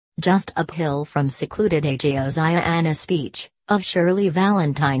just uphill from secluded Agios Beach, of Shirley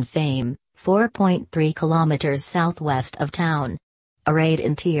Valentine fame, 4.3 kilometers southwest of town. Arrayed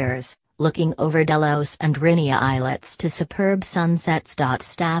in tears, looking over Delos and Rinia islets to superb sunsets.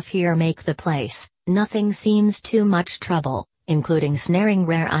 Staff here make the place, nothing seems too much trouble, including snaring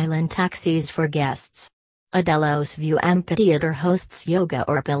rare island taxis for guests. A Delos View amphitheater hosts yoga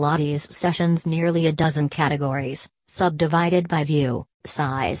or Pilates sessions, nearly a dozen categories, subdivided by view,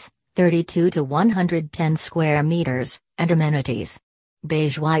 size, 32 to 110 square meters, and amenities.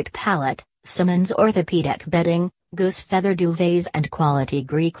 Beige white palette, Simmons orthopedic bedding, goose feather duvets and quality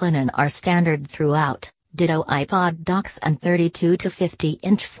Greek linen are standard throughout, ditto iPod docks and 32 to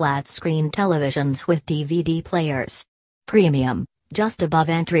 50-inch flat-screen televisions with DVD players. Premium, just above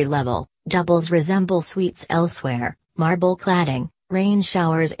entry level, doubles resemble suites elsewhere, marble cladding, rain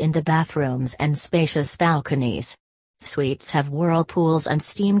showers in the bathrooms and spacious balconies. Suites have whirlpools and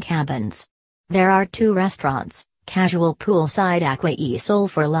steam cabins. There are 2 restaurants, casual poolside Aqua e Sol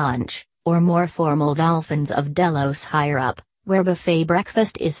for lunch, or more formal Dolphins of Delos higher up, where buffet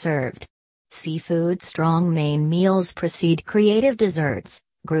breakfast is served. Seafood strong main meals precede creative desserts,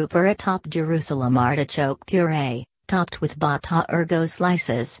 grouper atop Jerusalem artichoke puree, topped with bata ergo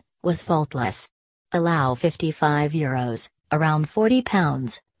slices, was faultless. Allow €55, around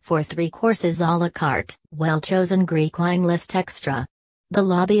 £40, for 3 courses a la carte, well-chosen Greek wine list extra. The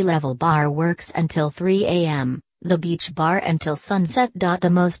lobby level bar works until 3 a.m., the beach bar until sunset. The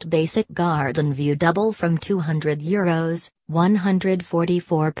most basic garden view double from €200,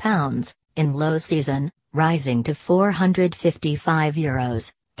 £144, in low season, rising to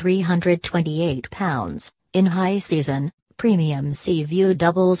 €455, £328, in high season. Premium sea view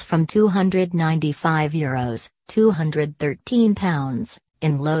doubles from €295, £213,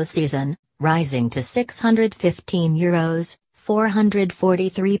 in low season, rising to €615,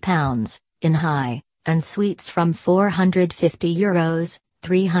 £443, in high, and suites from €450,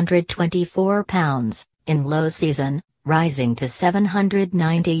 £324, in low season, rising to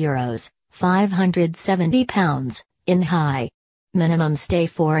 €790, £570, in high. Minimum stay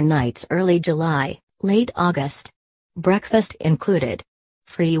 4 nights, early July, late August. Breakfast included.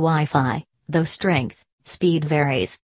 Free Wi-Fi, though speed varies.